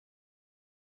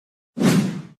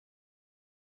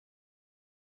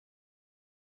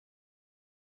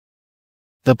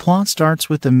The plot starts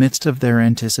with the midst of their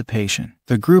anticipation.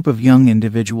 The group of young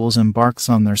individuals embarks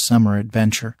on their summer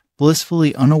adventure,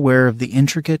 blissfully unaware of the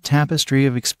intricate tapestry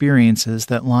of experiences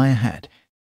that lie ahead.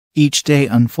 Each day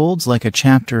unfolds like a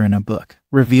chapter in a book,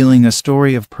 revealing a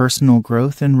story of personal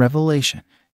growth and revelation.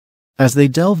 As they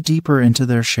delve deeper into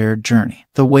their shared journey,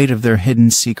 the weight of their hidden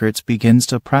secrets begins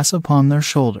to press upon their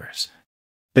shoulders.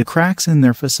 The cracks in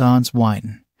their facades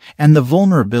widen, and the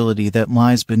vulnerability that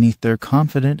lies beneath their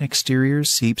confident exteriors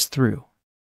seeps through.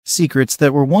 Secrets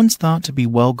that were once thought to be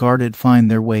well guarded find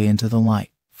their way into the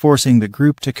light, forcing the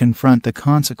group to confront the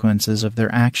consequences of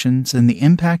their actions and the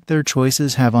impact their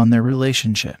choices have on their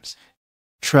relationships.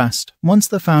 Trust, once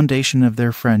the foundation of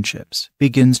their friendships,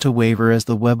 begins to waver as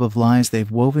the web of lies they've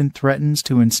woven threatens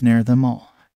to ensnare them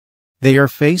all. They are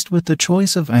faced with the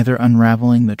choice of either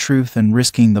unraveling the truth and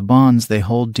risking the bonds they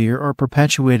hold dear or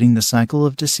perpetuating the cycle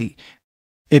of deceit.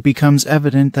 It becomes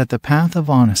evident that the path of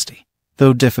honesty,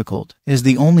 though difficult, is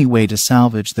the only way to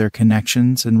salvage their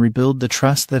connections and rebuild the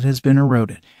trust that has been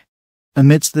eroded.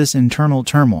 Amidst this internal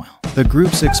turmoil, the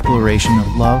group's exploration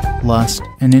of love, lust,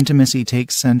 and intimacy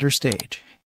takes center stage.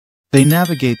 They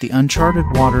navigate the uncharted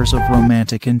waters of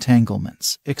romantic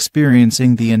entanglements,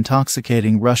 experiencing the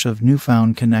intoxicating rush of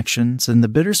newfound connections and the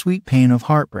bittersweet pain of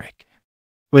heartbreak.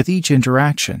 With each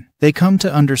interaction, they come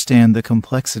to understand the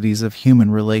complexities of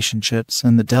human relationships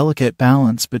and the delicate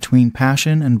balance between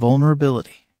passion and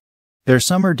vulnerability. Their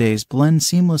summer days blend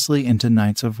seamlessly into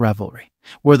nights of revelry,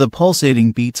 where the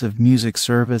pulsating beats of music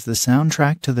serve as the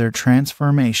soundtrack to their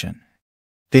transformation.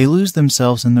 They lose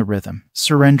themselves in the rhythm,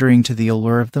 surrendering to the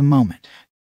allure of the moment.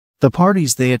 The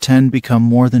parties they attend become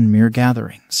more than mere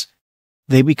gatherings.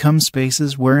 They become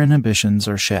spaces where inhibitions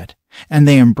are shed, and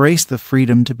they embrace the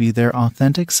freedom to be their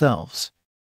authentic selves.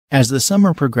 As the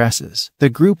summer progresses, the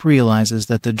group realizes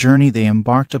that the journey they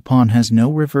embarked upon has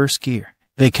no reverse gear.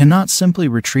 They cannot simply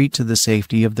retreat to the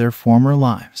safety of their former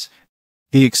lives.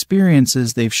 The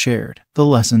experiences they've shared, the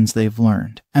lessons they've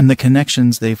learned, and the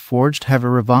connections they've forged have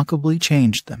irrevocably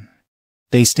changed them.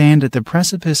 They stand at the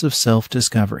precipice of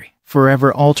self-discovery,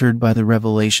 forever altered by the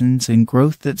revelations and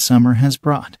growth that summer has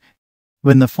brought.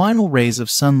 When the final rays of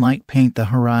sunlight paint the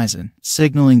horizon,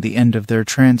 signaling the end of their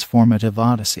transformative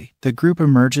odyssey, the group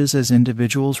emerges as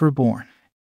individuals reborn.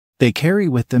 They carry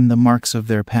with them the marks of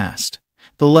their past,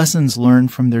 the lessons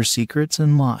learned from their secrets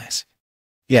and lies.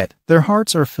 Yet, their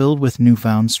hearts are filled with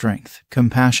newfound strength,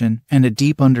 compassion, and a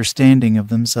deep understanding of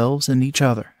themselves and each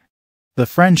other. The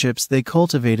friendships they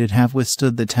cultivated have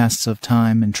withstood the tests of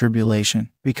time and tribulation,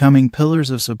 becoming pillars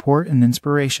of support and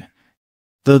inspiration.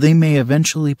 Though they may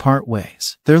eventually part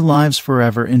ways, their lives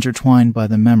forever intertwined by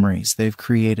the memories they've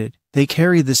created, they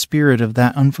carry the spirit of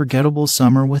that unforgettable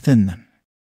summer within them.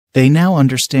 They now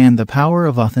understand the power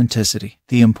of authenticity,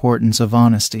 the importance of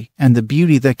honesty, and the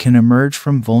beauty that can emerge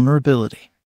from vulnerability.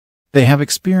 They have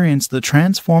experienced the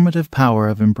transformative power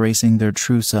of embracing their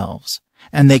true selves,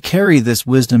 and they carry this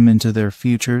wisdom into their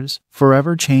futures,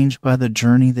 forever changed by the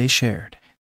journey they shared.